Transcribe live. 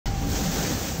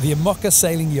The Emoka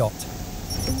sailing yacht.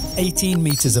 18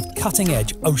 meters of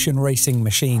cutting-edge ocean racing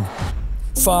machine.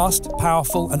 Fast,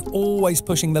 powerful, and always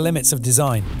pushing the limits of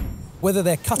design. Whether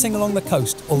they're cutting along the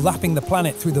coast or lapping the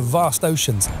planet through the vast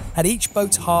oceans, at each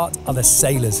boat's heart are the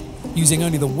sailors, using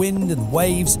only the wind and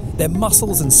waves, their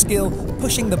muscles and skill,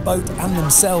 pushing the boat and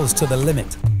themselves to the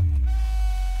limit.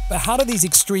 But how do these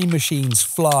extreme machines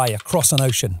fly across an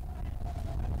ocean?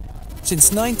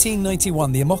 Since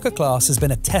 1991, the Emoka Class has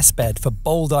been a testbed for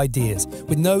bold ideas,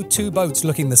 with no two boats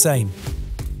looking the same.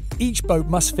 Each boat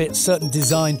must fit certain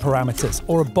design parameters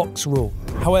or a box rule.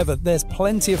 However, there's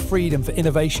plenty of freedom for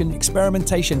innovation,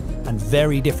 experimentation, and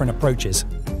very different approaches.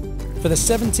 For the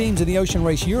 7 teams in the Ocean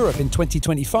Race Europe in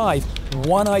 2025,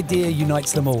 one idea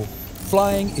unites them all.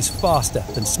 Flying is faster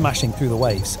than smashing through the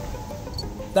waves.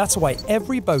 That's why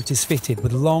every boat is fitted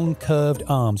with long, curved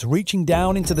arms reaching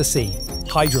down into the sea,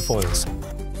 hydrofoils.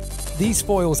 These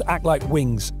foils act like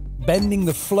wings, bending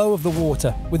the flow of the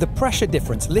water with a pressure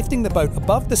difference lifting the boat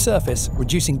above the surface,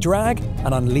 reducing drag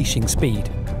and unleashing speed.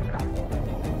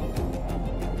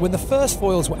 When the first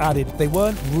foils were added, they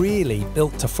weren't really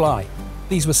built to fly.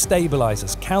 These were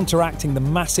stabilizers, counteracting the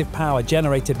massive power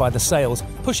generated by the sails,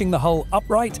 pushing the hull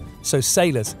upright so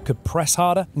sailors could press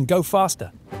harder and go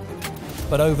faster.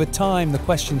 But over time, the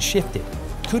question shifted.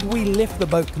 Could we lift the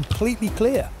boat completely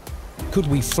clear? Could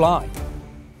we fly?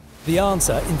 The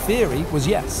answer, in theory, was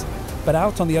yes. But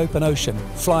out on the open ocean,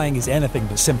 flying is anything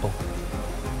but simple.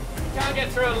 You can't get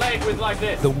through a lake with like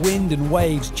this. The wind and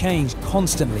waves change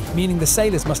constantly, meaning the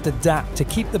sailors must adapt to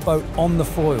keep the boat on the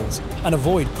foils and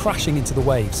avoid crashing into the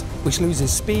waves, which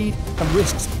loses speed and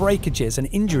risks breakages and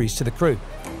injuries to the crew.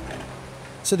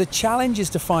 So the challenge is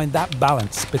to find that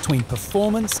balance between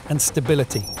performance and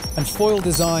stability, and foil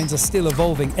designs are still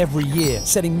evolving every year,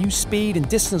 setting new speed and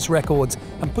distance records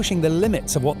and pushing the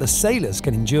limits of what the sailors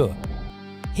can endure.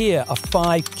 Here are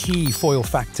 5 key foil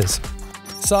factors.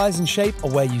 Size and shape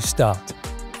are where you start.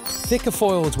 Thicker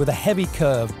foils with a heavy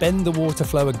curve bend the water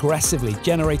flow aggressively,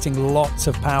 generating lots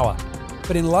of power.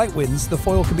 But in light winds, the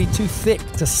foil can be too thick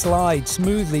to slide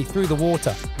smoothly through the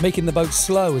water, making the boat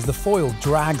slow as the foil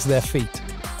drags their feet.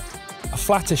 A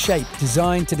flatter shape,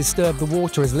 designed to disturb the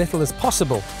water as little as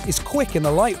possible, is quick in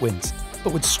the light winds,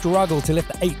 but would struggle to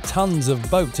lift 8 tons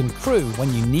of boat and crew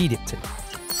when you need it to.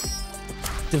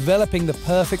 Developing the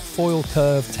perfect foil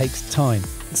curve takes time.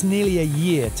 It's nearly a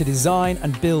year to design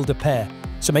and build a pair,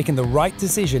 so making the right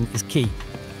decision is key.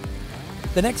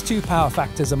 The next 2 power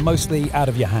factors are mostly out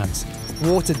of your hands.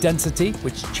 Water density,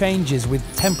 which changes with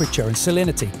temperature and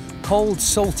salinity. Cold,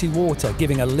 salty water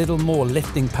giving a little more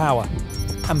lifting power.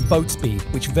 And boat speed,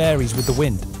 which varies with the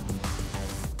wind.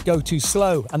 Go too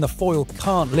slow and the foil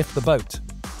can't lift the boat.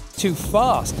 Too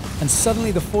fast and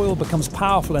suddenly the foil becomes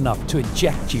powerful enough to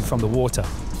eject you from the water.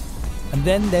 And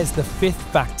then there's the 5th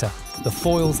factor, the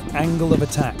foil's angle of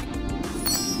attack.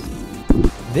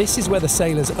 This is where the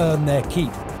sailors earn their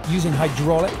keep. Using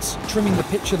hydraulics, trimming the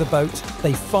pitch of the boat,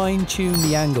 they fine-tune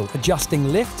the angle,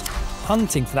 adjusting lift,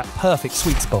 hunting for that perfect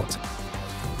sweet spot.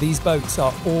 These boats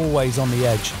are always on the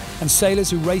edge, and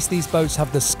sailors who race these boats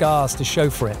have the scars to show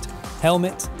for it.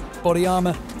 Helmet, body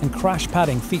armour and crash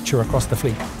padding feature across the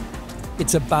fleet.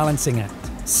 It's a balancing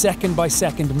act, second by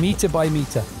second, metre by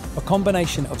metre, a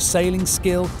combination of sailing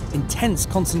skill, intense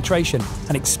concentration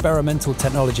and experimental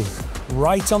technology,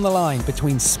 right on the line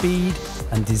between speed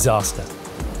and disaster.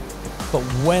 But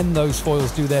when those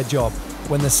foils do their job,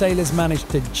 when the sailors manage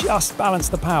to just balance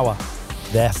the power,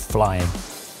 they're flying.